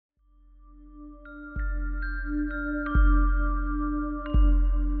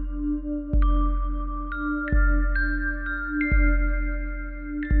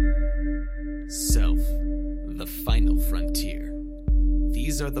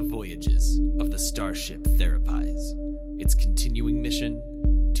These are the voyages of the starship Therapise. Its continuing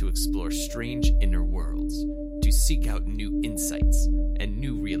mission: to explore strange inner worlds, to seek out new insights and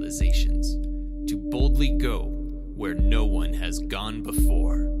new realizations, to boldly go where no one has gone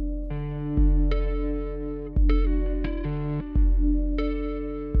before.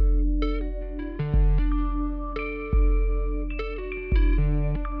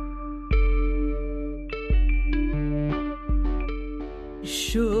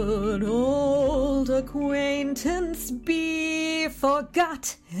 Should old acquaintance be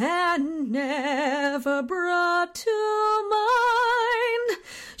forgot and never brought to mind?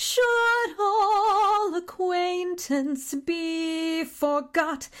 Should all acquaintance be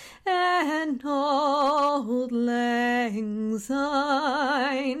forgot and old lang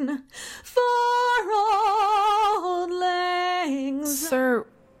syne? For old lang syne. Sir,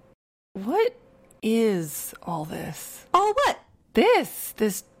 what is all this? All what?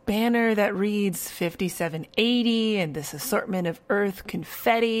 This banner that reads 5780 and this assortment of Earth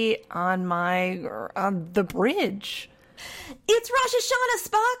confetti on the bridge. It's Rosh Hashanah,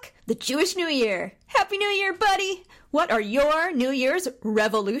 Spock, the Jewish New Year. Happy New Year, buddy. What are your New Year's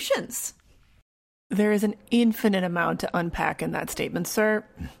revolutions? There is an infinite amount to unpack in that statement, sir.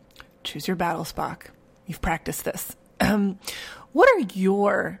 Choose your battle, Spock. You've practiced this. What are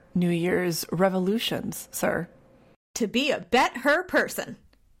your New Year's revolutions, sir? To be a bet-her person.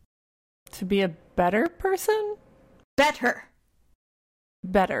 To be a better person? Bet her.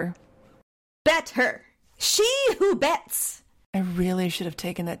 Better. Bet her. She who bets. I really should have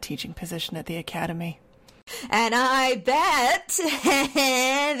taken that teaching position at the academy. And I bet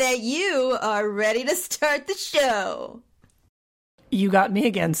that you are ready to start the show. You got me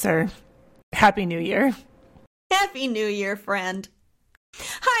again, sir. Happy New Year. Happy New Year, friend.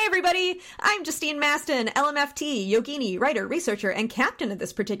 Hi, everybody. I'm Justine Maston, LMFT, Yogini, writer, researcher, and captain of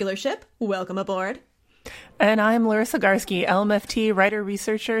this particular ship. Welcome aboard. And I'm Larissa Garsky, LMFT, writer,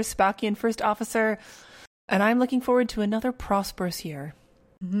 researcher, Spockian first officer, and I'm looking forward to another prosperous year.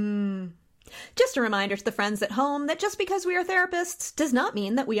 Just a reminder to the friends at home that just because we are therapists does not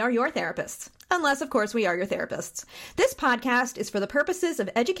mean that we are your therapists. Unless, of course, we are your therapists. This podcast is for the purposes of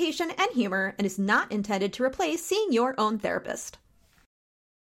education and humor and is not intended to replace seeing your own therapist.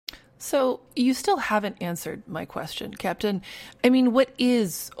 So, you still haven't answered my question, Captain. I mean, what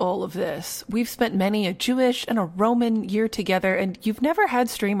is all of this? We've spent many a Jewish and a Roman year together, and you've never had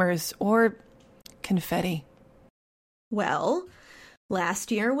streamers or confetti. Well,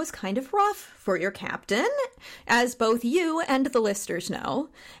 last year was kind of rough for your captain, as both you and the listeners know,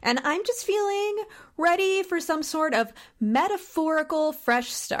 and I'm just feeling ready for some sort of metaphorical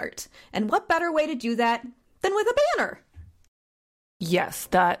fresh start. And what better way to do that than with a banner? Yes,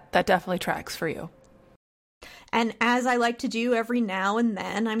 that definitely tracks for you. And as I like to do every now and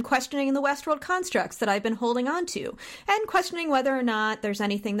then, I'm questioning the Westworld constructs that I've been holding on to, and questioning whether or not there's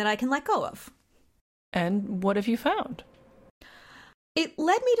anything that I can let go of. And what have you found? It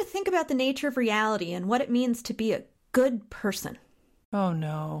led me to think about the nature of reality and what it means to be a good person. Oh,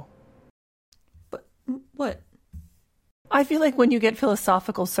 no. But what? I feel like when you get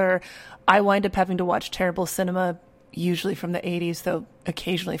philosophical, sir, I wind up having to watch terrible cinema, usually from the 80s, though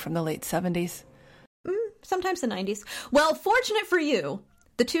occasionally from the late 70s. Sometimes the 90s. Well, fortunate for you,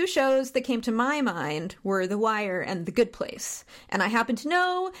 the two shows that came to my mind were The Wire and The Good Place. And I happen to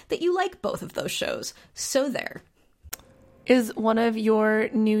know that you like both of those shows. So there. Is one of your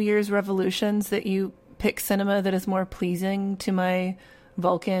New Year's revolutions that you pick cinema that is more pleasing to my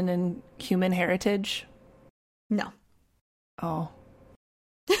Vulcan and human heritage? No. Oh.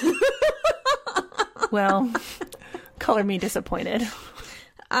 Well, color me disappointed.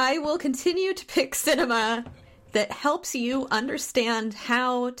 I will continue to pick cinema that helps you understand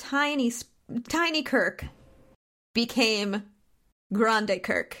how Tiny Kirk became Grande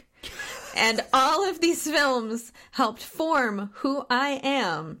Kirk. And all of these films helped form who I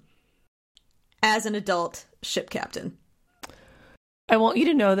am as an adult ship captain. I want you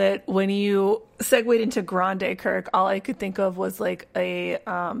to know that when you segued into Grande Kirk, all I could think of was like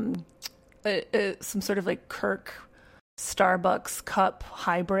some sort of like Kirk Starbucks cup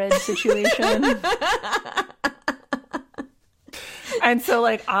hybrid situation. And so,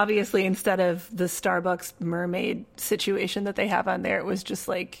 like, obviously, instead of the Starbucks mermaid situation that they have on there, it was just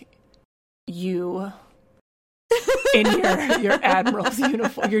like you in your admiral's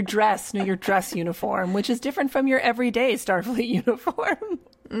uniform, your dress uniform, which is different from your everyday Starfleet uniform.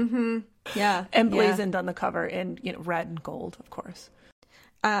 Mm-hmm. Yeah. Emblazoned on the cover in red and gold, of course.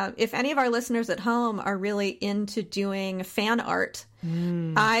 If any of our listeners at home are really into doing fan art,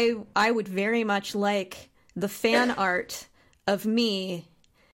 I would very much like the fan art of me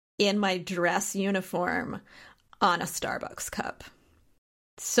in my dress uniform on a Starbucks cup.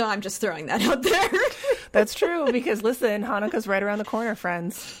 So I'm just throwing that out there. That's true, because listen, Hanukkah's right around the corner,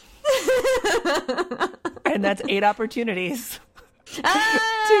 friends. And that's 8 opportunities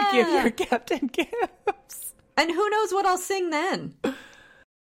to give your gift and gifts. And who knows what I'll sing then?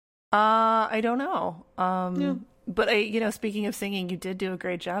 I don't know. Yeah. But speaking of singing, you did do a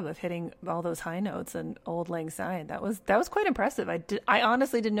great job of hitting all those high notes in Auld Lang Syne. That was quite impressive. I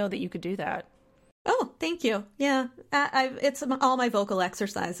honestly didn't know that you could do that. Oh, thank you. Yeah, it's all my vocal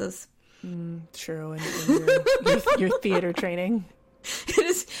exercises. True, and your theater training.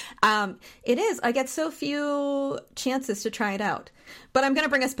 It is. I get so few chances to try it out. But I'm going to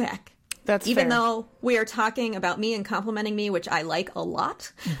bring us back. That's even fair. though we are talking about me and complimenting me, which I like a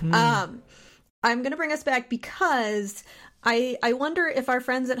lot. I'm going to bring us back because I wonder if our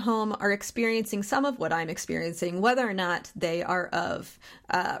friends at home are experiencing some of what I'm experiencing, whether or not they are of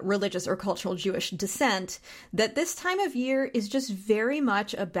religious or cultural Jewish descent, that this time of year is just very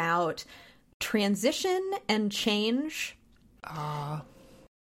much about transition and change.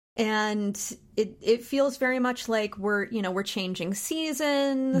 And it feels very much like we're changing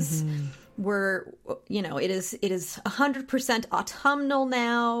seasons. It is 100% autumnal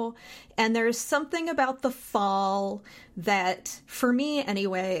now, and there's something about the fall that, for me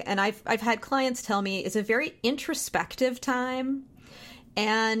anyway, and I've had clients tell me, is a very introspective time.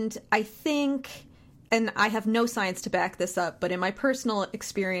 And I think, and I have no science to back this up, but in my personal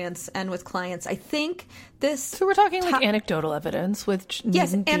experience and with clients, I think this... So we're talking like anecdotal evidence, which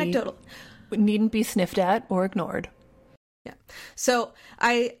anecdotal. Needn't be sniffed at or ignored. Yeah. So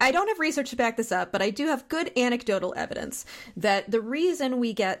I don't have research to back this up, but I do have good anecdotal evidence that the reason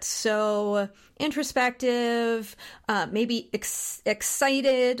we get so introspective, maybe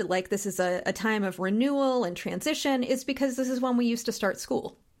excited, like this is a time of renewal and transition, is because this is when we used to start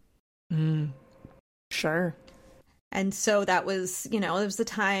school. Sure. And so that was, it was the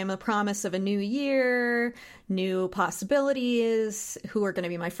time, a promise of a new year, new possibilities, who are going to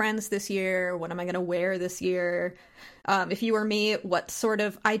be my friends this year, what am I going to wear this year? If you were me, what sort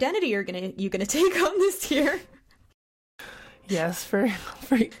of identity you going to take on this year? Yes, for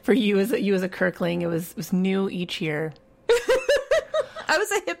you as a Kirkling, it was new each year. I was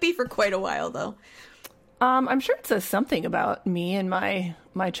a hippie for quite a while, though. I'm sure it says something about me and my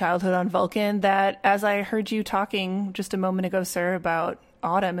childhood on Vulcan that, as I heard you talking just a moment ago, sir, about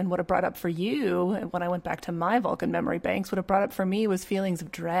autumn and what it brought up for you, and when I went back to my Vulcan memory banks, what it brought up for me was feelings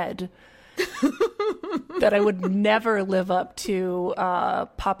of dread. That I would never live up to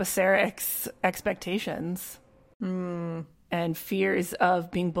Papa Sarek's expectations. And fears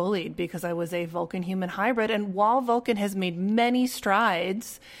of being bullied because I was a Vulcan human hybrid. And while Vulcan has made many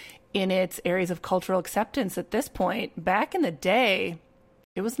strides in its areas of cultural acceptance at this point, back in the day,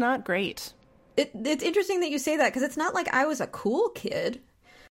 it was not great. It's interesting that you say that, because it's not like I was a cool kid.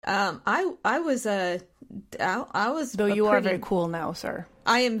 I was Though you are very cool now, sir.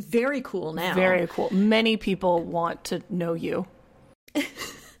 I am very cool now. Very cool. Many people want to know you.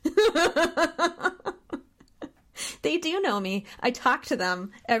 They do know me. I talk to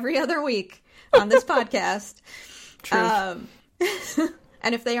them every other week on this podcast. Truth.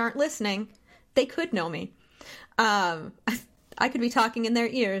 And if they aren't listening, they could know me. I could be talking in their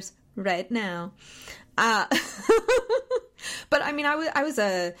ears right now. But I mean, I was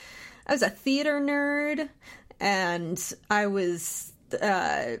a theater nerd, and I was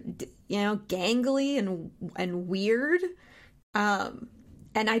gangly and weird. And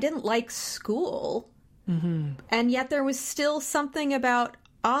I didn't like school. And yet there was still something about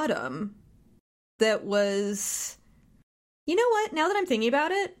autumn that was, you know what? Now that I'm thinking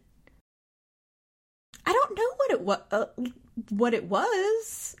about it, I don't know what it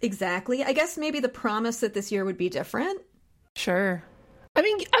was exactly. I guess maybe the promise that this year would be different. Sure. I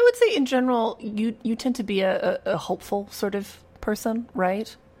mean, I would say in general, you tend to be a hopeful sort of person,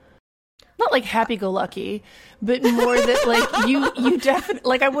 right? Not like happy-go-lucky, but more that like you definitely,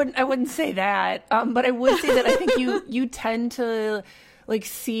 like I wouldn't say that, but I would say that I think you tend to like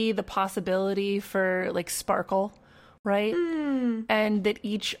see the possibility for like sparkle, right? And that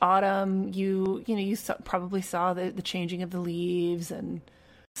each autumn you probably saw the changing of the leaves and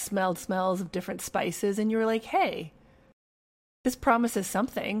smelled smells of different spices, and you were like, hey, this promises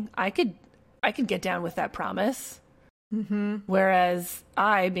something. I could get down with that promise. Whereas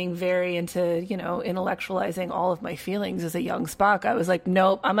I, being very into, intellectualizing all of my feelings as a young Spock, I was like,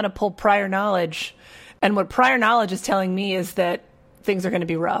 nope, I'm going to pull prior knowledge. And what prior knowledge is telling me is that things are going to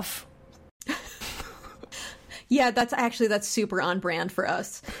be rough. Yeah, that's super on brand for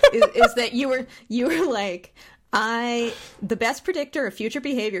us. Is that you were like, The best predictor of future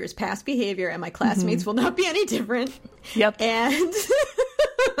behavior is past behavior, and my classmates will not be any different. Yep. And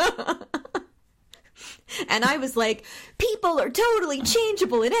and I was like, people are totally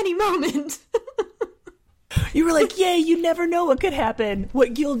changeable at any moment. You were like, yay, you never know what could happen.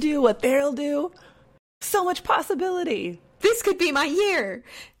 What you'll do, what they'll do. So much possibility. This could be my year.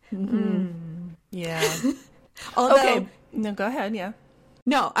 Yeah. Although, okay. No, go ahead. Yeah.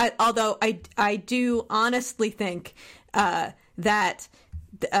 No, although I do honestly think that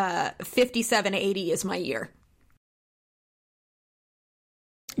 5780 is my year.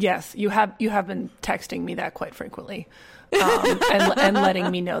 Yes, you have been texting me that quite frequently, and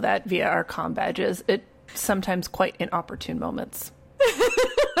letting me know that via our comm badges. It sometimes quite inopportune moments.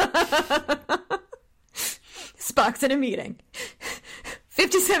 Spock's in a meeting.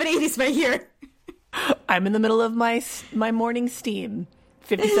 5780 is my year. I'm in the middle of my morning steam.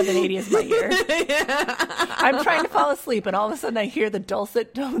 5780 is my year. I'm trying to fall asleep, and all of a sudden I hear the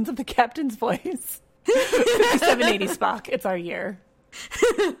dulcet tones of the captain's voice. 5780 Spock, it's our year.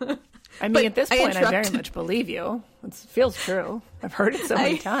 I mean, at this point, I very much believe you. It feels true. I've heard it so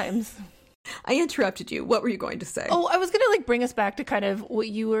many times. I interrupted you. What were you going to say? Oh, I was going to bring us back to kind of what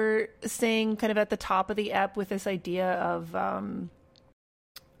you were saying kind of at the top of the app with this idea of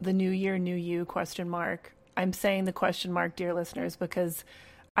the new year, new you ? I'm saying the question mark, dear listeners, because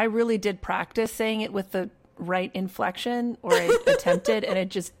I really did practice saying it with the right inflection, or I attempted, and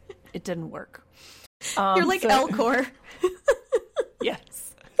it didn't work. You're like Elcor.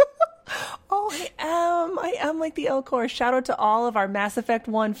 Yes. Oh, I am like the Elcor. Shout out to all of our Mass Effect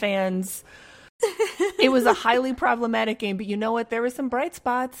 1 fans. It was a highly problematic game, but you know what? There were some bright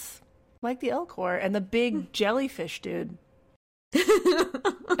spots, like the Elcor and the big jellyfish dude.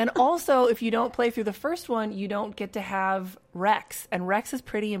 And also, if you don't play through the first one, you don't get to have Rex, and Rex is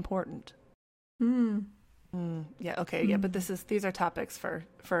pretty important. Yeah, okay, yeah, but these are topics for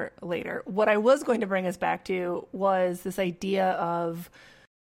later. What I was going to bring us back to was this idea of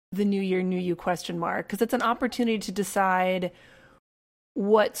the new year, new you ? Because it's an opportunity to decide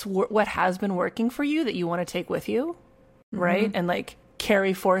what has been working for you that you want to take with you, right? And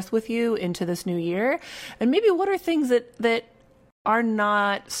carry forth with you into this new year. And maybe what are things that are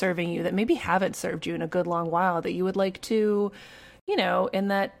not serving you, that maybe haven't served you in a good long while, that you would like to, in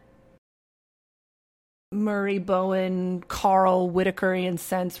that Murray Bowen, Carl Whitakerian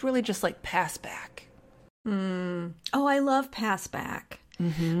sense, really just pass back. Oh, I love pass back.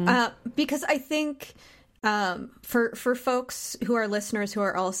 Because I think for folks who are listeners who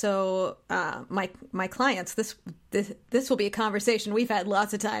are also my clients, this will be a conversation we've had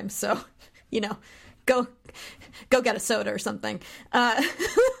lots of times. So, go get a soda or something.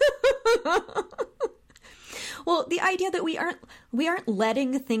 Well, the idea that we aren't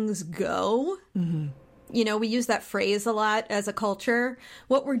letting things go. We use that phrase a lot as a culture.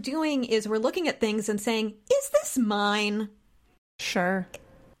 What we're doing is we're looking at things and saying, is this mine? Sure.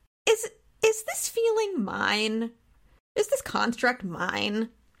 Is this feeling mine? Is this construct mine?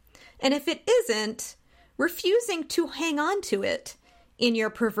 And if it isn't, refusing to hang on to it in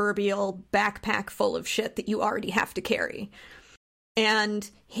your proverbial backpack full of shit that you already have to carry, and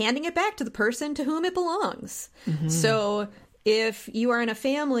handing it back to the person to whom it belongs. So if you are in a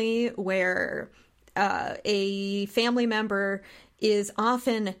family where a family member is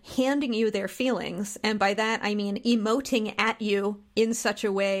often handing you their feelings, and by that I mean emoting at you in such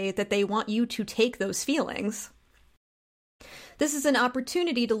a way that they want you to take those feelings, this is an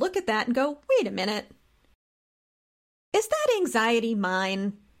opportunity to look at that and go, wait a minute, is that anxiety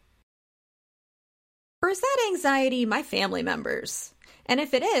mine? Or is that anxiety my family members? And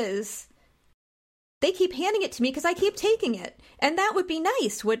if it is, they keep handing it to me because I keep taking it. And that would be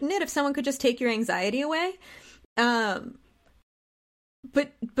nice, wouldn't it, if someone could just take your anxiety away?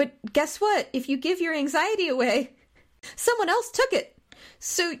 But guess what? If you give your anxiety away, someone else took it.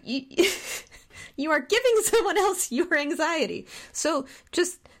 So you are giving someone else your anxiety. So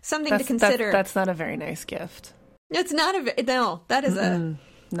just something to consider. That's not a very nice gift. It's not no. That is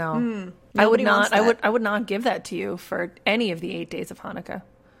no. I would not. I would not give that to you for any of the 8 days of Hanukkah.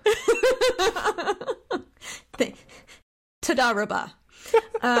 Tada rabah.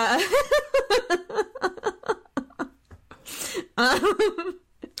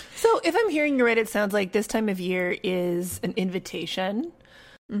 So if I'm hearing you right, it sounds like this time of year is an invitation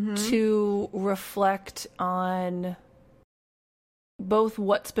to reflect on both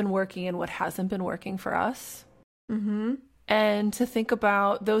what's been working and what hasn't been working for us. And to think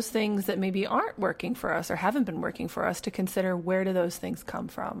about those things that maybe aren't working for us or haven't been working for us, to consider, where do those things come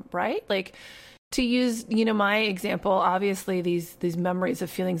from, right? To use, my example, obviously these memories of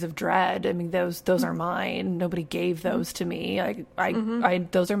feelings of dread, I mean, those are mine. Nobody gave those to me. I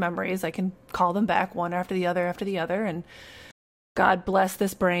those are memories. I can call them back one after the other, and God bless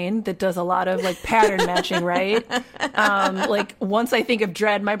this brain that does a lot of like pattern matching, right? Like once I think of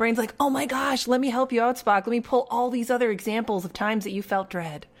dread, my brain's like, oh my gosh, let me help you out, Spock. Let me pull all these other examples of times that you felt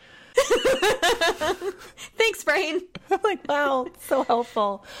dread. Thanks, brain. I'm like, wow, so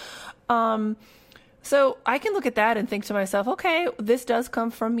helpful. So I can look at that and think to myself, okay, this does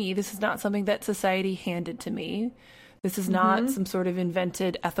come from me. This is not something that society handed to me. This is not some sort of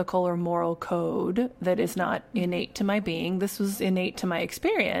invented ethical or moral code that is not innate to my being. This was innate to my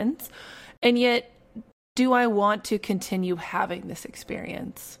experience. And yet, do I want to continue having this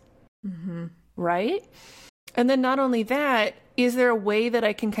experience? Right? And then not only that, is there a way that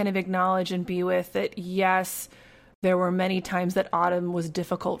I can kind of acknowledge and be with that, yes, there were many times that autumn was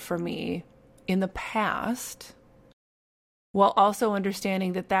difficult for me in the past, while also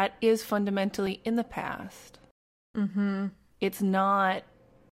understanding that that is fundamentally in the past. It's not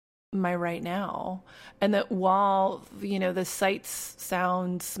my right now. And that while, the sights,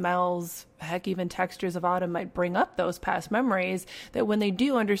 sounds, smells, heck, even textures of autumn might bring up those past memories, that when they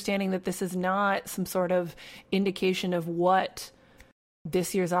do, understanding that this is not some sort of indication of what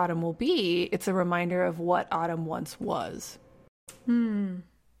this year's autumn will be, it's a reminder of what autumn once was.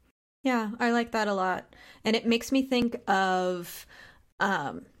 Yeah, I like that a lot. And it makes me think of,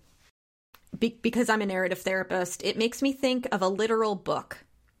 because I'm a narrative therapist, it makes me think of a literal book.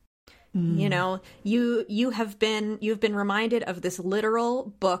 You've been reminded of this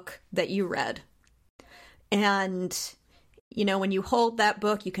literal book that you read. And, when you hold that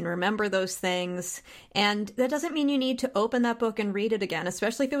book, you can remember those things. And that doesn't mean you need to open that book and read it again,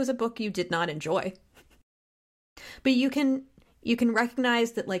 especially if it was a book you did not enjoy. But you can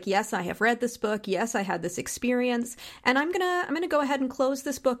recognize that, like, yes, I have read this book. Yes, I had this experience, and I'm gonna go ahead and close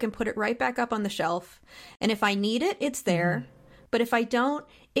this book and put it right back up on the shelf. And if I need it, it's there. But if I don't,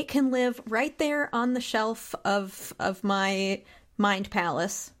 it can live right there on the shelf of my mind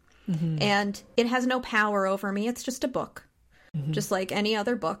palace, and it has no power over me. It's just a book, just like any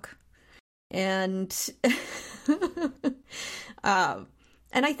other book. And and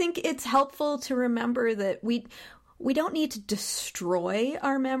I think it's helpful to remember that we don't need to destroy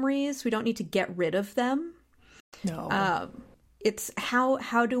our memories. We don't need to get rid of them. No. It's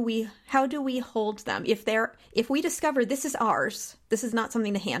how do we hold them? If we discover this is ours, this is not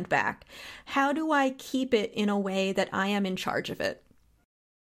something to hand back, how do I keep it in a way that I am in charge of it?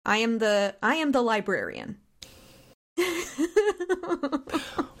 I am the librarian.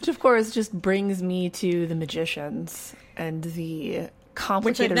 Which of course just brings me to The Magicians and the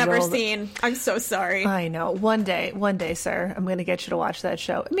complicated which I've never role seen. I'm so sorry. I know. One day, sir, I'm going to get you to watch that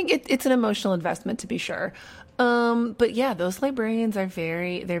show. I mean, it's an emotional investment, to be sure. But yeah, those librarians are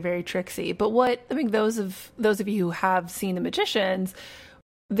they're very tricksy. But those of you who have seen The Magicians,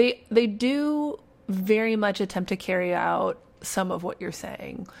 they do very much attempt to carry out some of what you're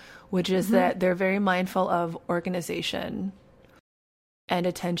saying, which is that they're very mindful of organization and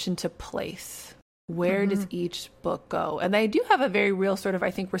attention to place. Where does each book go? And they do have a very real sort of,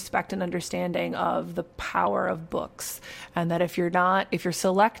 I think, respect and understanding of the power of books. And that if you're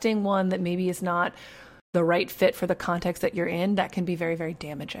selecting one that maybe is not the right fit for the context that you're in, that can be very, very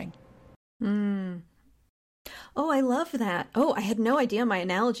damaging. Oh, I love that. Oh, I had no idea my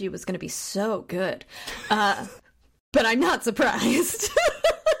analogy was going to be so good. But I'm not surprised.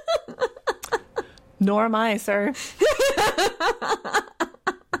 Nor am I, sir.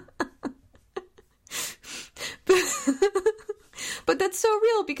 But that's so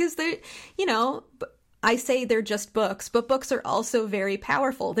real because I say they're just books, but books are also very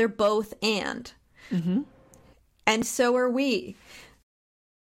powerful. They're both and. And so are we.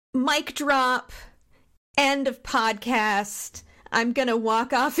 Mic drop. End of podcast. I'm going to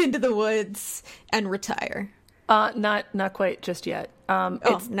walk off into the woods and retire. Not quite just yet.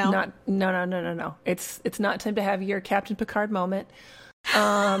 It's no. Not, no. It's not time to have your Captain Picard moment.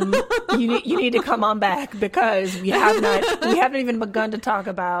 You need to come on back because we haven't even begun to talk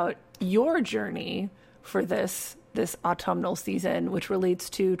about your journey for this autumnal season, which relates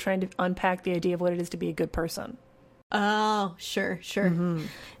to trying to unpack the idea of what it is to be a good person. Oh, sure.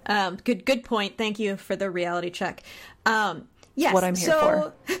 Good point. Thank you for the reality check. Yes, what I'm here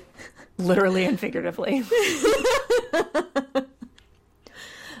for, literally and figuratively.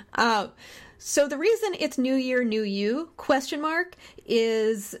 So the reason it's New Year, New You, ?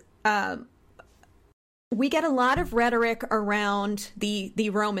 Is we get a lot of rhetoric around the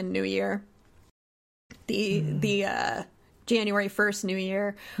Roman New Year, the January 1st, New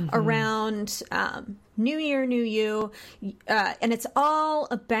Year, around New Year, New You. And it's all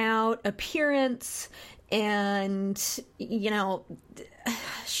about appearance and, you know,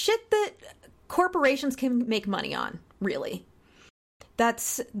 shit that corporations can make money on, really.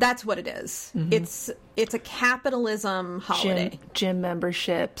 That's what it is. It's a capitalism holiday. Gym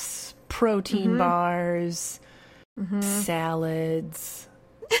memberships, protein bars, salads.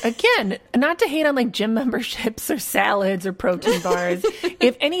 Again, not to hate on like gym memberships or salads or protein bars.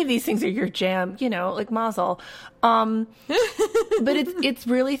 If any of these things are your jam, you know, like mazel. But it's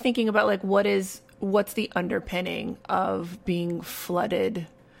really thinking about like what's the underpinning of being flooded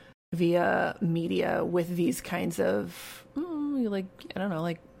via media with these kinds of like, I don't know,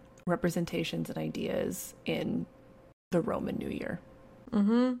 like representations and ideas in the Roman New Year.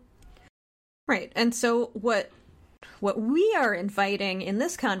 Right. And so what we are inviting in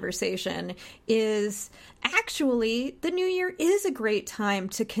this conversation is actually the New Year is a great time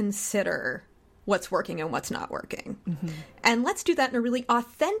to consider what's working and what's not working. And let's do that in a really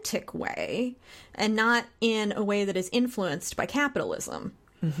authentic way and not in a way that is influenced by capitalism.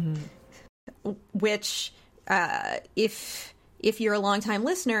 Which, if you're a longtime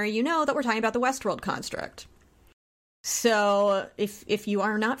listener, you know that we're talking about the Westworld construct. So if you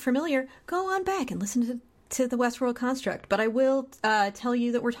are not familiar, go on back and listen to the Westworld construct. But I will tell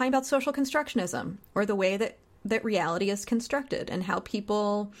you that we're talking about social constructionism, or the way that reality is constructed and how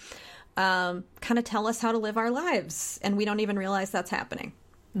people kind of tell us how to live our lives, and we don't even realize that's happening.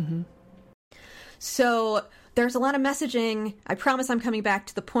 So there's a lot of messaging. I promise I'm coming back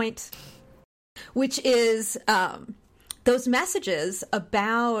to the point, which is those messages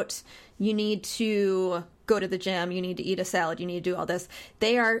about you need to go to the gym, you need to eat a salad, you need to do all this.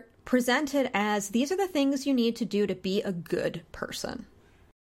 They are presented as these are the things you need to do to be a good person.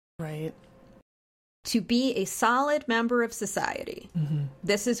 Right. To be a solid member of society.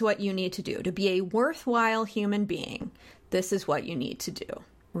 This is what you need to do. To be a worthwhile human being, this is what you need to do.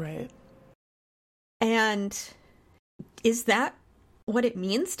 Right. And is that what it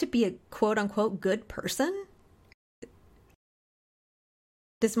means to be a quote-unquote good person?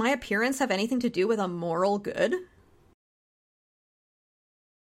 Does my appearance have anything to do with a moral good?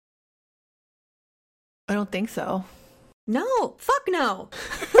 I don't think so. No. Fuck no.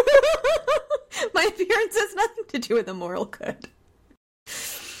 My appearance has nothing to do with a moral good.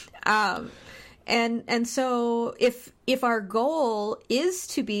 And so if our goal is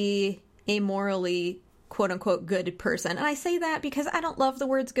to be a morally quote unquote good person, and I say that because I don't love the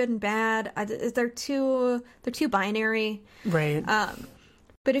words good and bad. They're too binary. Right.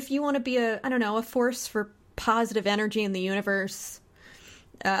 But if you want to be a force for positive energy in the universe,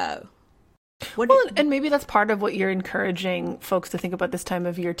 and maybe that's part of what you're encouraging folks to think about this time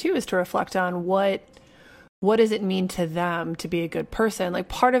of year too, is to reflect on what does it mean to them to be a good person? Like,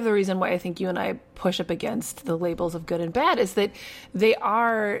 part of the reason why I think you and I push up against the labels of good and bad is that they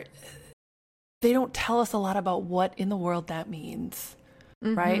don't tell us a lot about what in the world that means,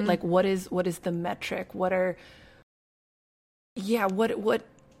 right? Like, what is the metric? What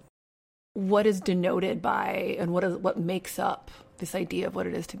is denoted by, and what makes up this idea of what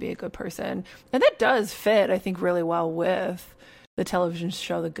it is to be a good person? And that does fit, I think, really well with the television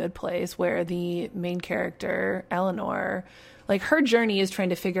show The Good Place, where the main character, Eleanor, like, her journey is trying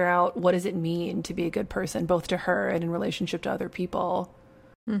to figure out what does it mean to be a good person, both to her and in relationship to other people.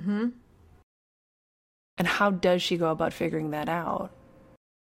 And how does she go about figuring that out?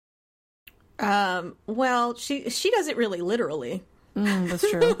 Well, she does it really literally. That's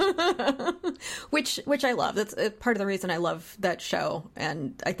true. which I love. That's part of the reason I love that show,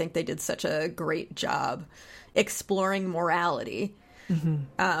 and I think they did such a great job exploring morality. And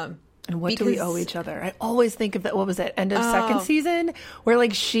what do we owe each other? I always think of that. What was it? End of second season, where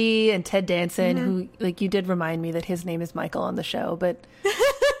like she and Ted Danson, who, like, you did remind me that his name is Michael on the show, but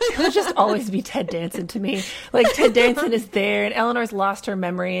he'll just always be Ted Danson to me. Like, Ted Danson is there, and Eleanor's lost her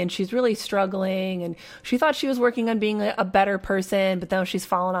memory, and she's really struggling, and she thought she was working on being a better person, but now she's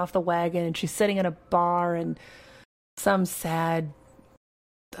fallen off the wagon, and she's sitting in a bar, and some sad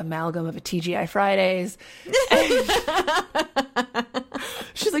amalgam of a TGI Fridays.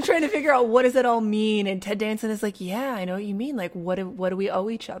 She's like trying to figure out what does it all mean, and Ted Danson is like, yeah, I know what you mean. Like, what do we owe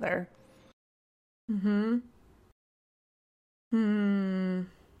each other?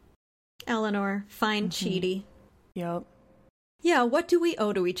 Eleanor, fine cheaty. Yep. Yeah, what do we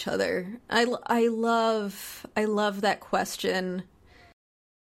owe to each other? I love that question,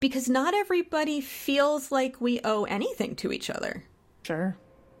 because not everybody feels like we owe anything to each other. Sure.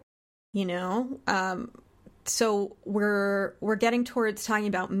 You know? So we're getting towards talking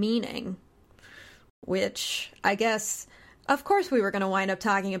about meaning, which I guess of course we were going to wind up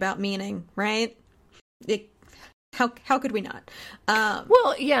talking about meaning, right? How could we not?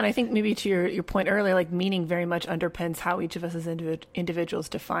 Well, yeah, and I think maybe to your point earlier, like meaning very much underpins how each of us as individuals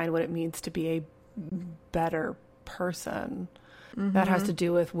define what it means to be a better person. Mm-hmm. That has to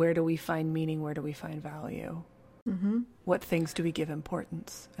do with where do we find meaning, where do we find value? Mm-hmm. What things do we give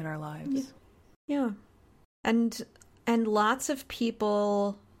importance in our lives? Yeah. And lots of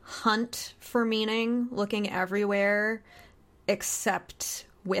people hunt for meaning, looking everywhere except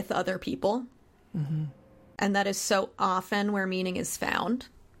with other people. Mm-hmm. And that is so often where meaning is found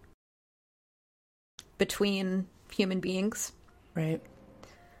between human beings. Right.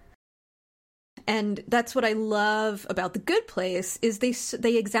 And that's what I love about The Good Place is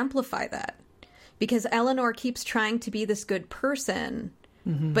they exemplify that. Because Eleanor keeps trying to be this good person,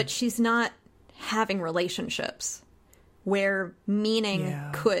 mm-hmm. but she's not having relationships where meaning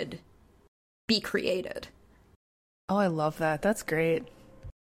could be created. Oh, I love that. That's great.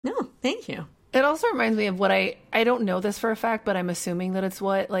 No, thank you. It also reminds me of what I don't know this for a fact, but I'm assuming that it's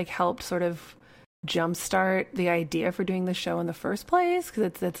what like helped sort of jumpstart the idea for doing the show in the first place,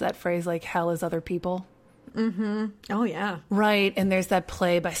 because it's that phrase like hell is other people. Mm-hmm. Oh yeah. Right, and there's that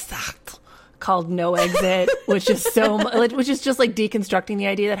play by Sartre called No Exit, which is just like deconstructing the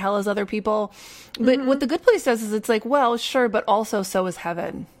idea that hell is other people. But mm-hmm. what The Good Place does is it's like, well, sure, but also so is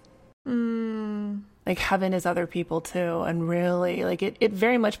heaven. Mm. Like heaven is other people too. And really, like it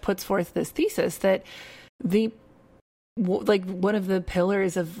very much puts forth this thesis that one of the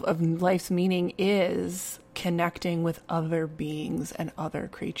pillars of life's meaning is connecting with other beings and other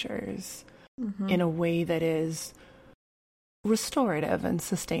creatures mm-hmm. in a way that is restorative and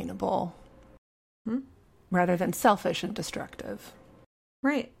sustainable mm-hmm. rather than selfish and destructive.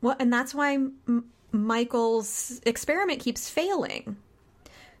 Right. Well, and that's why Michael's experiment keeps failing.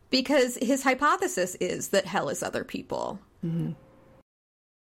 Because his hypothesis is that hell is other people. Mm-hmm.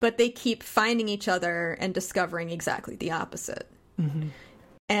 But they keep finding each other and discovering exactly the opposite. Mm-hmm.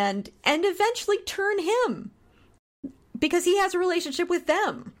 And eventually turn him. Because he has a relationship with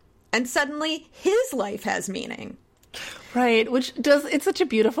them. And suddenly his life has meaning. Right. It's such a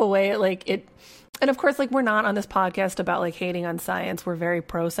beautiful way. And of course, like we're not on this podcast about like hating on science. We're very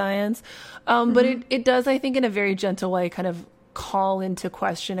pro science. Mm-hmm. But it does, I think, in a very gentle way, kind of call into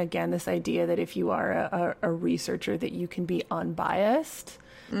question again this idea that if you are a researcher that you can be unbiased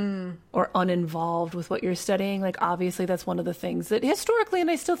or uninvolved with what you're studying. Like obviously that's one of the things that historically, and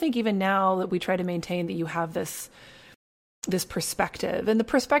I still think even now, that we try to maintain that you have this perspective, and the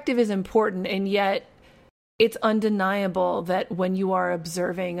perspective is important, and yet it's undeniable that when you are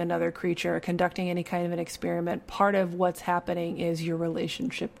observing another creature, conducting any kind of an experiment, part of what's happening is your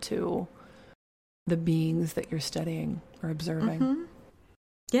relationship to the beings that you're studying or observing. Mm-hmm.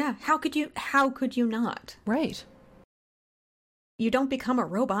 Yeah. How could you not? Right. You don't become a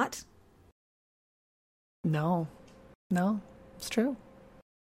robot. No, it's true.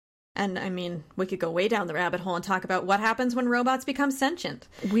 And I mean, we could go way down the rabbit hole and talk about what happens when robots become sentient.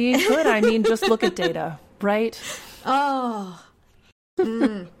 We could. I mean, just look at Data, right? Oh.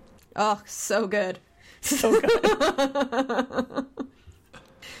 Oh, so good. So good.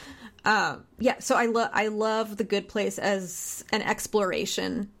 Yeah, so I love The Good Place as an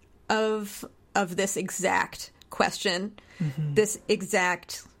exploration of this exact question, mm-hmm. this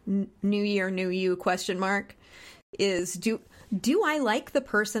exact new year, new you question mark is do I like the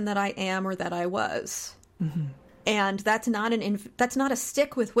person that I am or that I was? Mm-hmm. And that's not a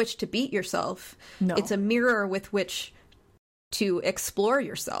stick with which to beat yourself. No. It's a mirror with which to explore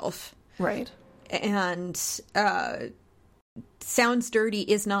yourself. Right. And sounds dirty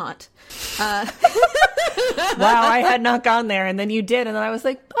is not. Wow, I had not gone there, and then you did, and then I was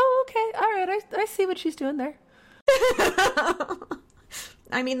like, oh, okay, all right, I see what she's doing there.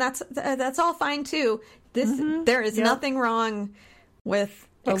 I mean, that's all fine too. Mm-hmm. There is nothing wrong with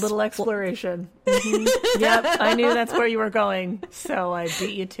a little exploration. Mm-hmm. Yep, I knew that's where you were going, so I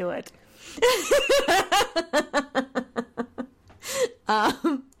beat you to it.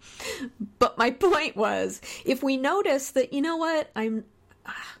 But my point was, if we notice that, you know what, I'm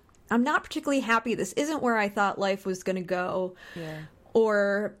not particularly happy. This isn't where I thought life was going to go. Yeah.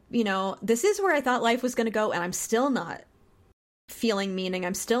 Or, you know, this is where I thought life was going to go, and I'm still not feeling meaning.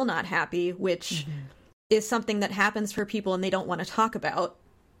 I'm still not happy, which is something that happens for people and they don't want to talk about.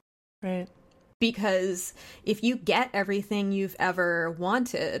 Right. Because if you get everything you've ever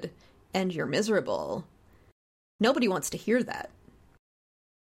wanted and you're miserable, nobody wants to hear that.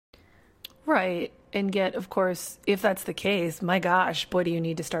 Right. And yet, of course, if that's the case, my gosh, boy, do you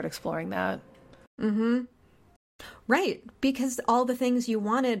need to start exploring that. Mm-hmm. Right, because all the things you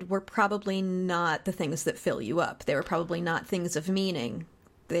wanted were probably not the things that fill you up. They were probably not things of meaning.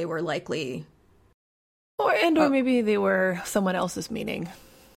 They were likely... Or maybe they were someone else's meaning.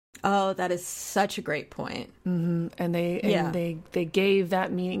 Oh, that is such a great point. Mm-hmm. And they gave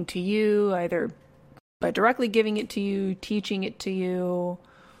that meaning to you, either by directly giving it to you, teaching it to you,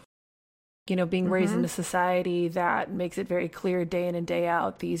 being raised in a society that makes it very clear day in and day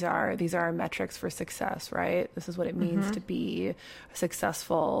out, these are our metrics for success, right? This is what it means to be a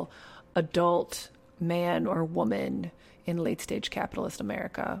successful adult man or woman in late stage capitalist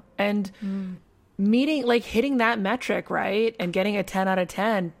America. And hitting that metric, right, and getting a 10 out of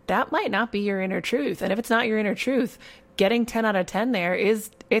 10, that might not be your inner truth. And if it's not your inner truth, getting 10 out of 10 there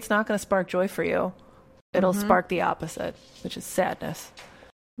it's not going to spark joy for you. It'll spark the opposite, which is sadness.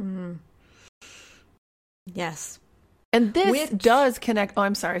 Yes. And this does connect. Oh,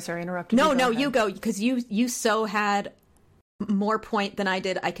 I'm sorry, interrupted. No, you go, because you so had more point than I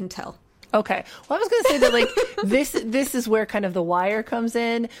did, I can tell. Okay. Well, I was going to say that this is where kind of The Wire comes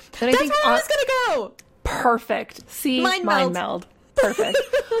in. And That's where I was going to go. Perfect. See, mind meld. Perfect.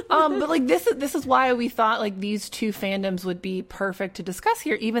 But this is why we thought these two fandoms would be perfect to discuss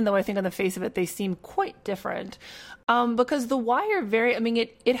here, even though I think on the face of it they seem quite different. Because The Wire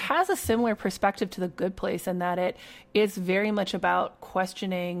it has a similar perspective to The Good Place in that it is very much about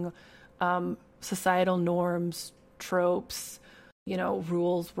questioning societal norms, tropes,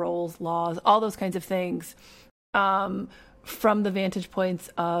 rules, roles, laws, all those kinds of things. From the vantage points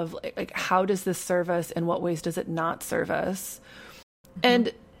of how does this serve us? In what ways does it not serve us?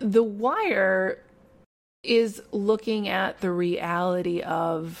 And The Wire is looking at the reality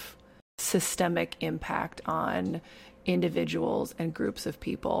of systemic impact on individuals and groups of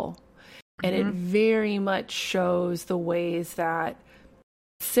people. And it very much shows the ways that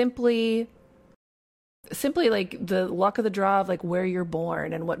simply the luck of the draw of where you're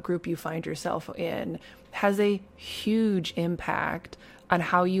born and what group you find yourself in has a huge impact on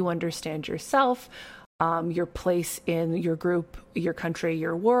how you understand yourself, your place in your group, your country,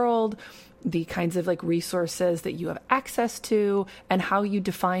 your world, the kinds of resources that you have access to, and how you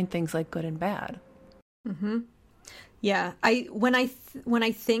define things like good and bad. Yeah, when I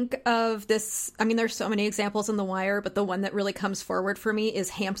think of this, there's so many examples in The Wire, but the one that really comes forward for me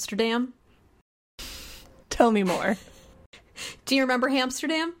is Hamsterdam. Tell me more. Do you remember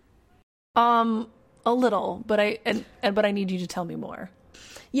Hamsterdam? A little, but I need you to tell me more.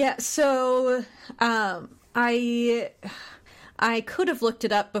 Yeah, so I could have looked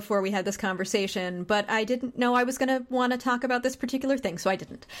it up before we had this conversation, but I didn't know I was going to want to talk about this particular thing, so I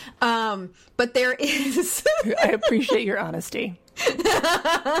didn't. But there is... I appreciate your honesty.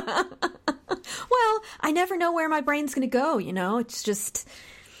 Well, I never know where my brain's going to go, It's just...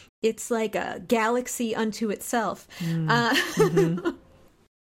 It's like a galaxy unto itself.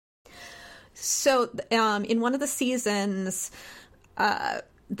 So in one of the seasons... a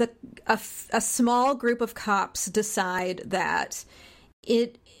small group of cops decide that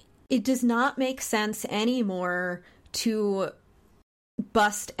it does not make sense anymore to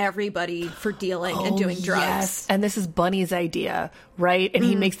bust everybody for dealing and doing drugs. Yes. And this is Bunny's idea, right? And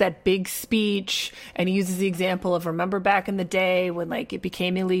he makes that big speech and he uses the example of, remember back in the day when it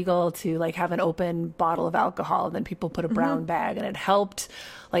became illegal to have an open bottle of alcohol and then people put a brown bag, and it helped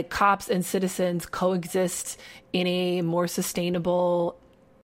cops and citizens coexist in a more sustainable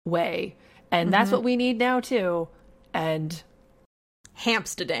way. And that's what we need now too. And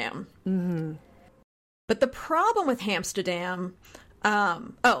Hamsterdam. But the problem with Hamsterdam,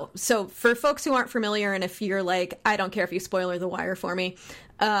 so for folks who aren't familiar, and if you're I don't care if you spoiler The Wire for me,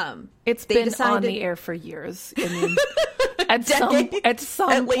 it's been on the air for years. At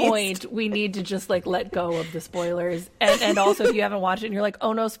some point we need to just let go of the spoilers, and also if you haven't watched it and you're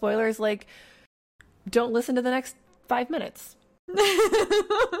oh no, spoilers, don't listen to the next 5 minutes.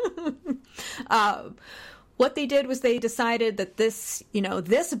 What they did was they decided that this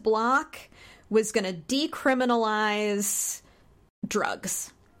block was going to decriminalize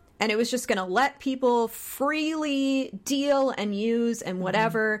drugs, and it was just going to let people freely deal and use and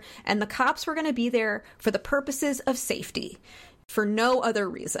whatever, and the cops were going to be there for the purposes of safety, for no other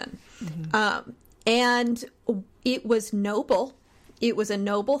reason. And it was noble. It was a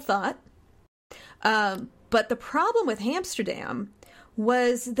noble thought. But the problem with Hamsterdam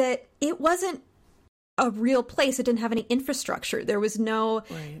was that it wasn't a real place. It didn't have any infrastructure. There was no,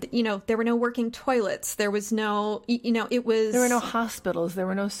 there were no working toilets. There was no, it was... There were no hospitals. There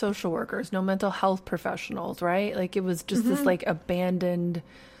were no social workers, no mental health professionals, right? It was just this abandoned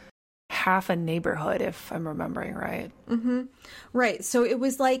half a neighborhood, if I'm remembering right. Right. So it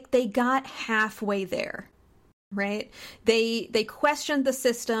was they got halfway there. right? They questioned the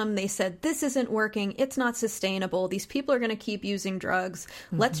system. They said, this isn't working. It's not sustainable. These people are going to keep using drugs.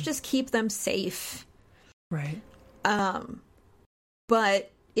 Let's just keep them safe. Right.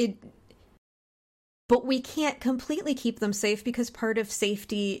 But we can't completely keep them safe because part of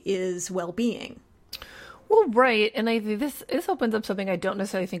safety is well-being. Well, right. And I think this opens up something I don't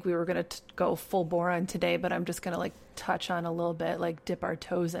necessarily think we were going to go full bore on today, but I'm just going to like touch on a little bit, like dip our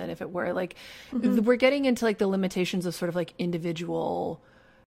toes in, if it were. Like we're getting into like the limitations of sort of like individual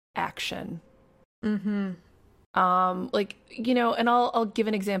action. Like, you know, and I'll give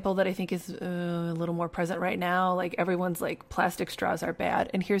an example that I think is a little more present right now. Like everyone's like plastic straws are bad.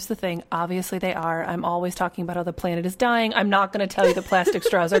 And here's the thing. Obviously they are. I'm always talking about how the planet is dying. I'm not going to tell you the plastic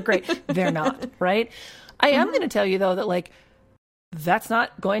straws are great. They're not, right? I am going to tell you, though, that, like, that's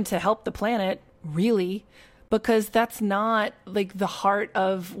not going to help the planet, really, because that's not, like, the heart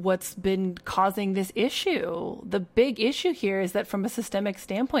of what's been causing this issue. The big issue here is that from a systemic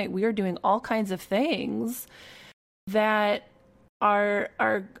standpoint, we are doing all kinds of things that are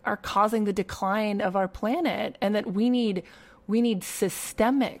causing the decline of our planet, and that we need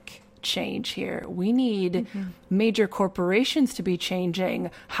systemic change here. We need major corporations to be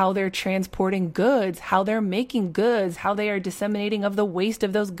changing how they're transporting goods, how they're making goods, how they are disseminating of the waste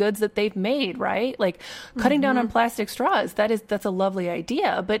of those goods that they've made, right? Like cutting down on plastic straws. That's a lovely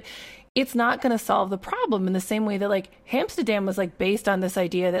idea, but it's not going to solve the problem in the same way that like Amsterdam was like based on this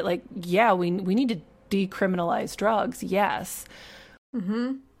idea that like, yeah, we need to decriminalize drugs. Yes.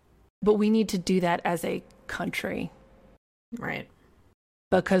 But we need to do that as a country. Right.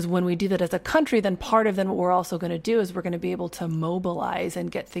 Because when we do that as a country, then part of what we're also going to do is we're going to be able to mobilize and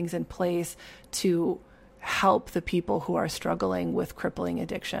get things in place to help the people who are struggling with crippling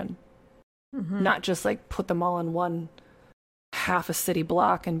addiction. Not just like put them all in one half a city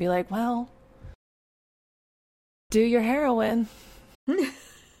block and be like, well, do your heroin.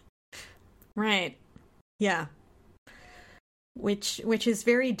 Right. Yeah. Which is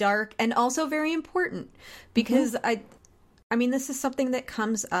very dark and also very important because I mean, this is something that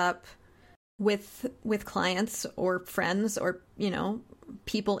comes up with clients or friends or, you know,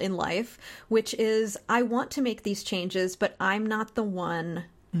 people in life, which is I want to make these changes, but I'm not the one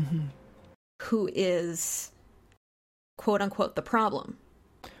who is, quote unquote, the problem.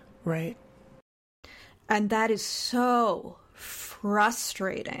 Right. And that is so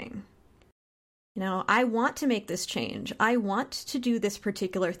frustrating. You know, I want to make this change. I want to do this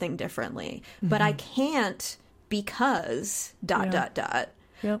particular thing differently, but I can't because ...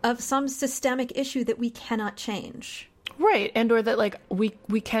 of some systemic issue that we cannot change. Right. And or that like we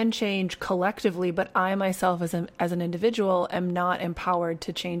can change collectively, but I myself as an individual am not empowered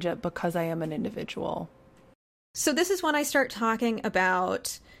to change it because I am an individual. So this is when I start talking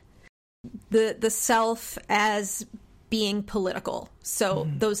about the self as being political. So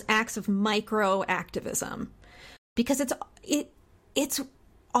those acts of micro activism, because it's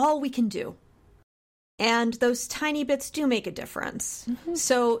all we can do. And those tiny bits do make a difference.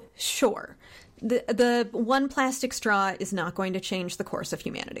 So, sure, the one plastic straw is not going to change the course of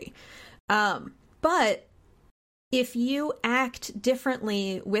humanity. But if you act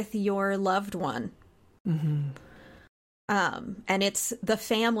differently with your loved one, and it's the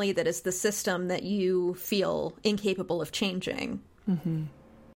family that is the system that you feel incapable of changing,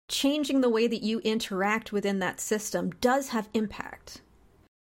 changing the way that you interact within that system does have impact.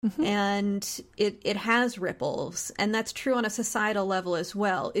 And it has ripples, and that's true on a societal level as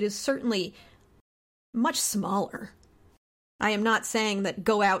well. It is certainly much smaller. I am not saying that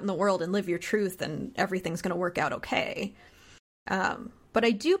go out in the world and live your truth and everything's going to work out okay. But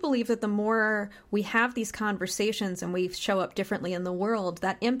I do believe that the more we have these conversations and we show up differently in the world,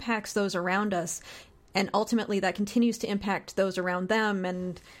 that impacts those around us. And ultimately that continues to impact those around them.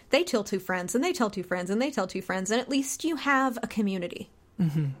 And they tell two friends, and they tell two friends, and they tell two friends. And at least you have a community.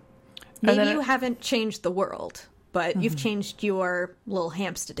 Maybe you haven't changed the world, but you've changed your little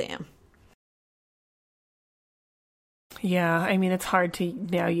Amsterdam. Yeah, I mean, it's hard to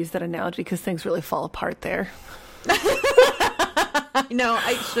now use that analogy because things really fall apart there. No,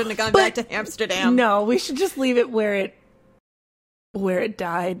 I shouldn't have gone back to Amsterdam. No, we should just leave it where it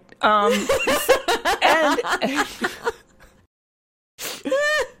died.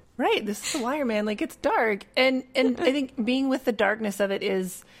 Right, this is The Wire, man. Like, it's dark, and I think being with the darkness of it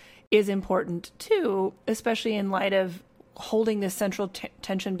is important too, especially in light of holding this central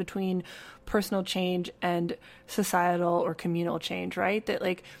tension between personal change and societal or communal change. Right, that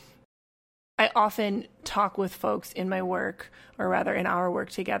like I often talk with folks in my work, or rather in our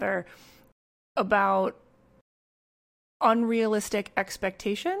work together, about unrealistic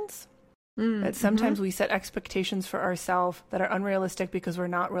expectations That sometimes we set expectations for ourselves that are unrealistic because we're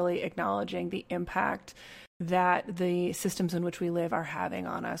not really acknowledging the impact that the systems in which we live are having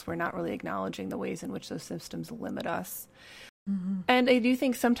on us. We're not really acknowledging the ways in which those systems limit us. And I do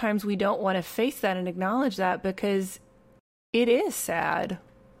think sometimes we don't want to face that and acknowledge that because it is sad.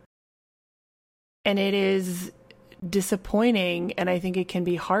 And it is disappointing. And I think it can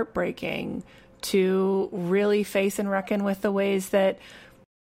be heartbreaking to really face and reckon with the ways that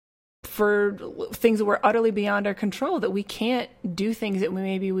for things that were utterly beyond our control, that we can't do things that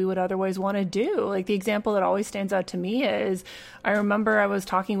maybe we would otherwise want to do. Like the example that always stands out to me is I remember I was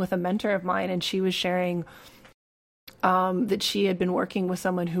talking with a mentor of mine and she was sharing that she had been working with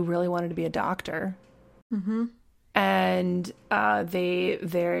someone who really wanted to be a doctor. And they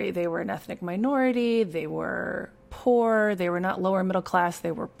were an ethnic minority. They were poor. They were not lower middle class.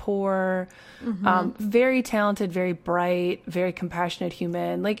 They were poor. Very talented, very bright, very compassionate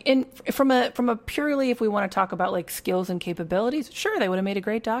human. Like from a purely, if we want to talk about like skills and capabilities, sure, they would have made a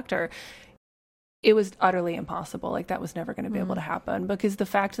great doctor. It was utterly impossible. Like that was never going to be able to happen because the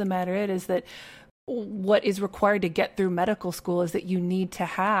fact of the matter is that what is required to get through medical school is that you need to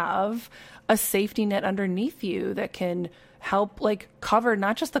have a safety net underneath you that can help like cover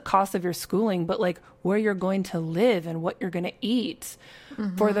not just the cost of your schooling, but like where you're going to live and what you're going to eat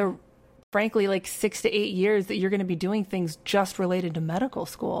for the, frankly, like 6 to 8 years that you're going to be doing things just related to medical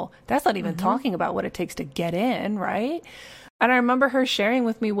school. That's not even talking about what it takes to get in, right? And I remember her sharing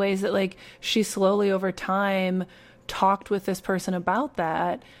with me ways that like she slowly over time talked with this person about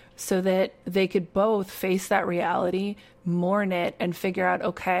that so that they could both face that reality, mourn it, and figure out,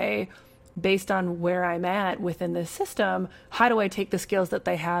 okay, based on where I'm at within this system, how do I take the skills that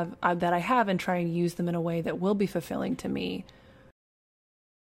I have and try and use them in a way that will be fulfilling to me,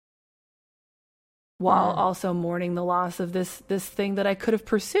 while also mourning the loss of this thing that I could have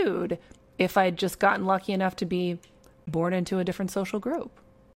pursued if I'd just gotten lucky enough to be born into a different social group.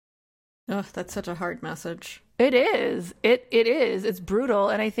 Ugh, that's such a hard message. It is. It is. It's brutal.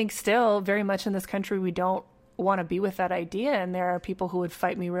 And I think still very much in this country, we don't want to be with that idea. And there are people who would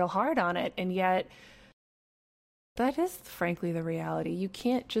fight me real hard on it. And yet that is frankly the reality. You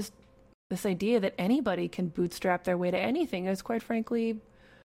can't just, this idea that anybody can bootstrap their way to anything is quite frankly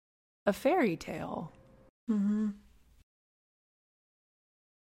a fairy tale.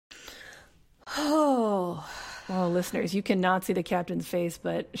 Oh, well, listeners, you cannot see the captain's face,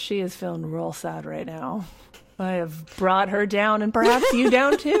 but she is feeling real sad right now. I have brought her down, and perhaps you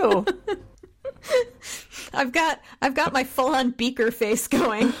down too. I've got my full-on Beaker face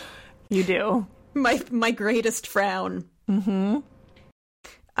going. You do. My greatest frown.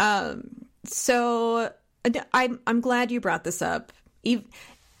 So I'm glad you brought this up. It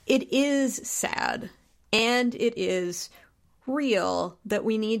is sad, and it is real that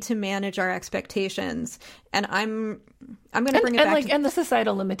we need to manage our expectations, and I'm going to bring it back and the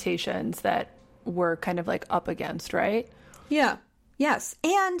societal limitations that we're kind of like up against, right? Yeah. Yes.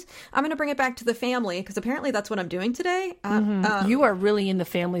 And I'm going to bring it back to the family because apparently that's what I'm doing today. You are really in the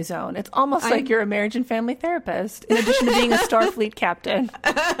family zone. It's almost like you're a marriage and family therapist in addition to being a Starfleet captain.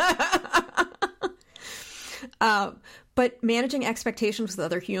 But managing expectations with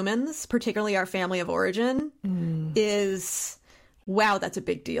other humans, particularly our family of origin, is, wow, that's a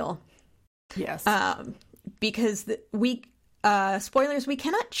big deal. Yes. Because spoilers, we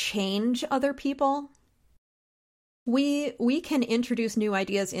cannot change other people. We can introduce new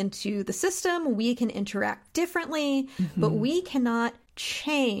ideas into the system. We can interact differently, but we cannot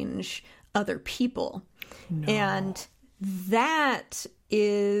change other people. No. And that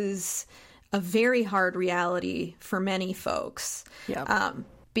is a very hard reality for many folks. Yeah.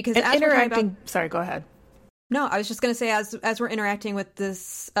 Because and as interacting, sorry, go ahead. No, I was just going to say, as we're interacting with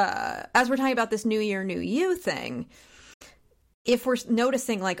this, as we're talking about this New Year, New You thing, if we're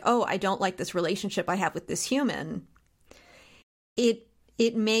noticing like, oh, I don't like this relationship I have with this human,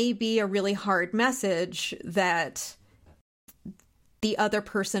 it may be a really hard message that the other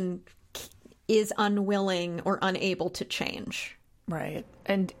person is unwilling or unable to change. Right.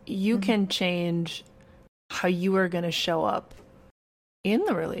 And you can change how you are going to show up in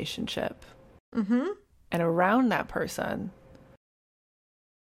the relationship and around that person.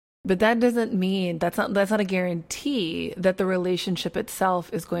 But that doesn't mean, that's not a guarantee that the relationship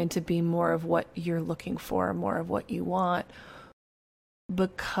itself is going to be more of what you're looking for, more of what you want,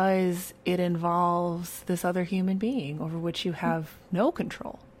 because it involves this other human being over which you have no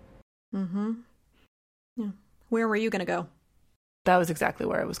control. Yeah. Where were you going to go? That was exactly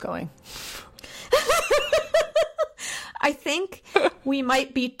where I was going. I think we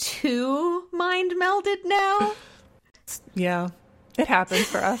might be too mind melded now. Yeah. It happens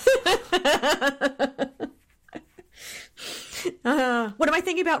for us. What am I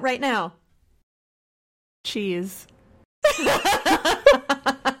thinking about right now? Cheese.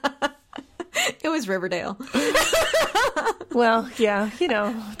 It was Riverdale. Well, yeah,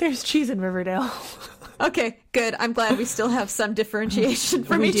 there's cheese in Riverdale. Okay, good. I'm glad we still have some differentiation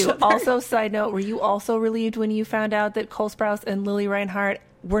from We each do. other. Also, side note, were you also relieved when you found out that Cole Sprouse and Lily Reinhart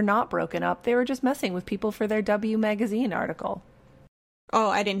were not broken up? They were just messing with people for their W Magazine article. Oh,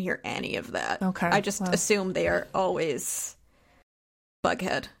 I didn't hear any of that. Okay. I just assume they are always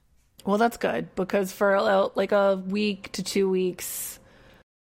Bughead. Well, that's good, because for like a week to 2 weeks,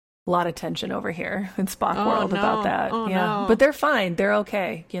 a lot of tension over here in Spock world about that. Oh, yeah, no. but they're fine. They're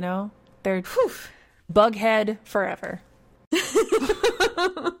okay. They're Bughead forever.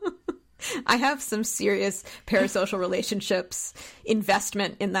 I have some serious parasocial relationships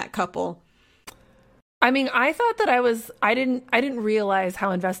investment in that couple. I mean, I thought that I didn't realize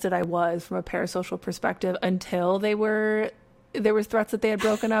how invested I was from a parasocial perspective until there was threats that they had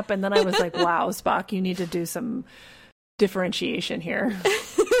broken up, and then I was like, wow, Spock, you need to do some differentiation here.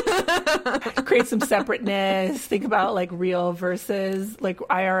 Create some separateness. Think about like real versus like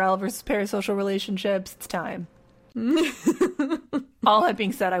IRL versus parasocial relationships. It's time. All that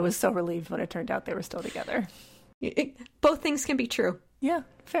being said, I was so relieved when it turned out they were still together. Both things can be true. Yeah,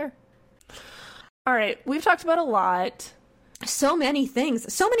 fair. All right, we've talked about a lot. So many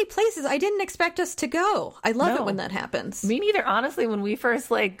things, so many places I didn't expect us to go. I love it when that happens. Me neither. Honestly, when we first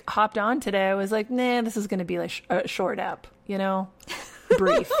like hopped on today, I was like, nah, this is going to be like a short ep,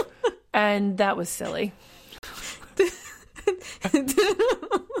 brief. And that was silly.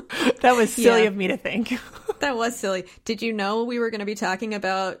 That was silly of me to think. That was silly. Did you know we were going to be talking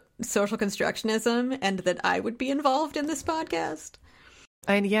about social constructionism and that I would be involved in this podcast?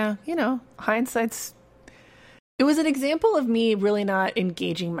 And yeah, hindsight's... It was an example of me really not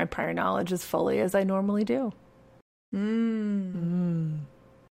engaging my prior knowledge as fully as I normally do.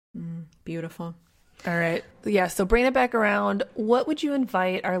 Beautiful. All right. Yeah, so bring it back around. What would you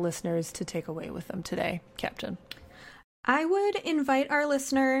invite our listeners to take away with them today, Captain? I would invite our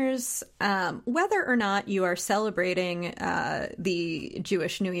listeners, whether or not you are celebrating the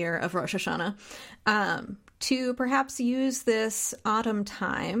Jewish New Year of Rosh Hashanah, to perhaps use this autumn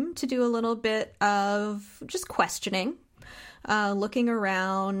time to do a little bit of just questioning, looking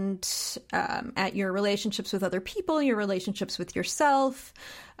around at your relationships with other people, your relationships with yourself,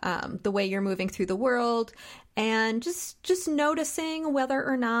 the way you're moving through the world, and just noticing whether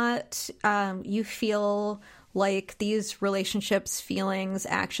or not you feel like these relationships, feelings,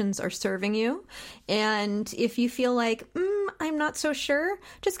 actions are serving you. And if you feel like, I'm not so sure,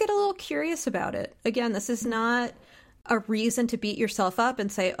 just get a little curious about it. Again, this is not a reason to beat yourself up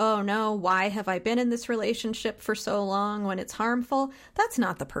and say, oh no, why have I been in this relationship for so long when it's harmful? That's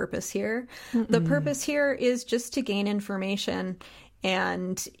not the purpose here. The purpose here is just to gain information.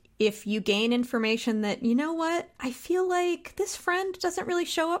 And if you gain information that, you know what, I feel like this friend doesn't really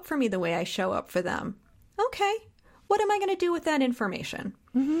show up for me the way I show up for them. Okay, what am I going to do with that information?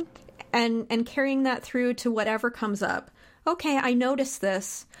 And carrying that through to whatever comes up. Okay, I noticed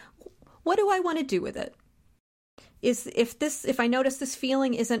this. What do I want to do with it? If I notice this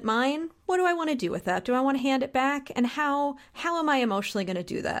feeling isn't mine, what do I want to do with that? Do I want to hand it back? And how am I emotionally going to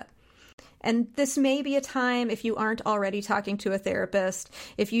do that? And this may be a time, if you aren't already talking to a therapist,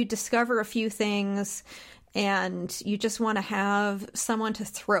 if you discover a few things and you just want to have someone to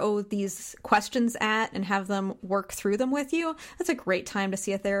throw these questions at and have them work through them with you, that's a great time to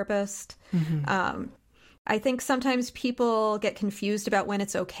see a therapist. I think sometimes people get confused about when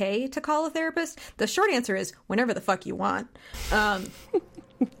it's okay to call a therapist. The short answer is whenever the fuck you want.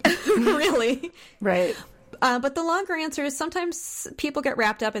 Really. Right. But the longer answer is sometimes people get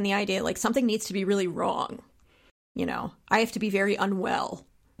wrapped up in the idea like something needs to be really wrong. I have to be very unwell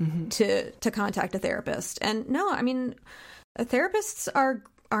to contact a therapist. And no, I mean, therapists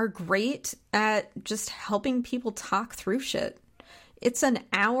are great at just helping people talk through shit. It's an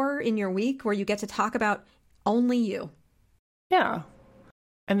hour in your week where you get to talk about only you. Yeah.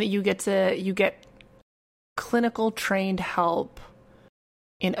 And that you get clinical trained help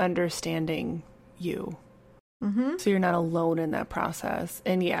in understanding you. So you're not alone in that process.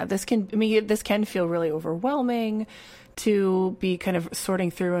 And yeah, this can feel really overwhelming to be kind of sorting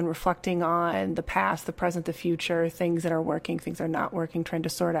through and reflecting on the past, the present, the future, things that are working, things that are not working, trying to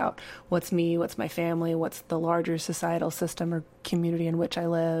sort out what's me, what's my family, what's the larger societal system or community in which I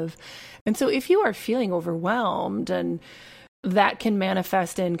live. And so if you are feeling overwhelmed, and that can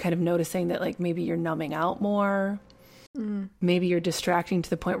manifest in kind of noticing that like maybe you're numbing out more, maybe you're distracting to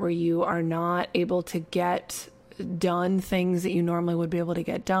the point where you are not able to get done things that you normally would be able to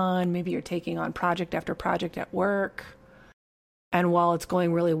get done. Maybe you're taking on project after project at work. And while it's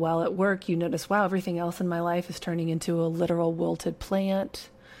going really well at work, you notice, wow, everything else in my life is turning into a literal wilted plant.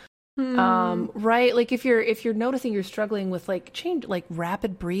 Right? Like if you're noticing you're struggling with like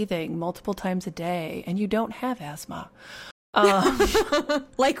rapid breathing multiple times a day and you don't have asthma.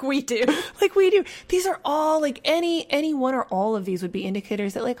 Like we do. These are all like any one or all of these would be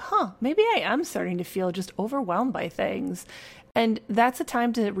indicators that like, maybe I am starting to feel just overwhelmed by things. And that's a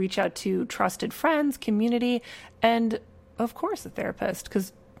time to reach out to trusted friends, community, and of course a therapist,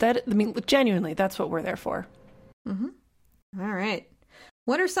 because genuinely, that's what we're there for. Mm-hmm. All right.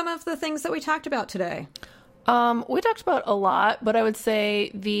 What are some of the things that we talked about today? We talked about a lot, but I would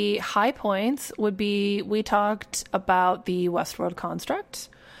say the high points would be, we talked about the Westworld construct,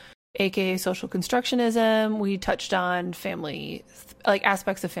 aka social constructionism. We touched on family, like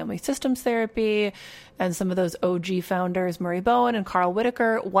aspects of family systems therapy, and some of those OG founders, Murray Bowen and Carl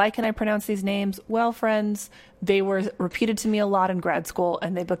Whitaker. Why can I pronounce these names? Well, friends, they were repeated to me a lot in grad school,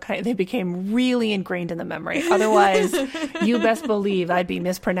 and they became really ingrained in the memory. Otherwise, you best believe I'd be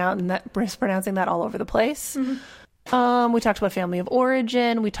mispronouncing that all over the place. Mm-hmm. We talked about family of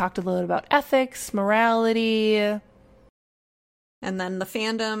origin. We talked a little about ethics, morality. And then the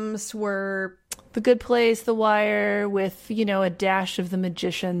fandoms were The Good Place, The Wire, with, a dash of The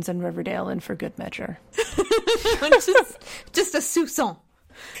Magicians and Riverdale in for good measure. just a soupçon.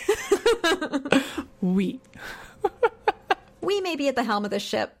 We may be at the helm of this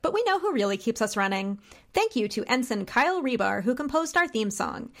ship, but we know who really keeps us running. Thank you to Ensign Kyle Rebar, who composed our theme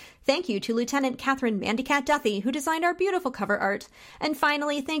song. Thank you to Lieutenant Catherine Mandycat Duthie, who designed our beautiful cover art. And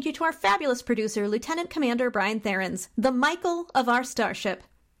finally, thank you to our fabulous producer, Lieutenant Commander Brian Therens, the Michael of our starship.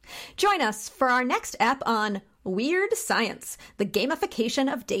 Join us for our next ep on Weird Science, the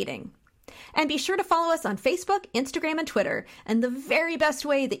gamification of dating. And be sure to follow us on Facebook, Instagram, and Twitter. And the very best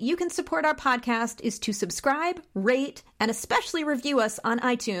way that you can support our podcast is to subscribe, rate, and especially review us on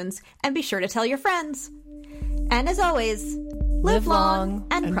iTunes. And be sure to tell your friends. And as always, live long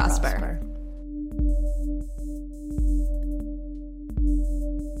and prosper.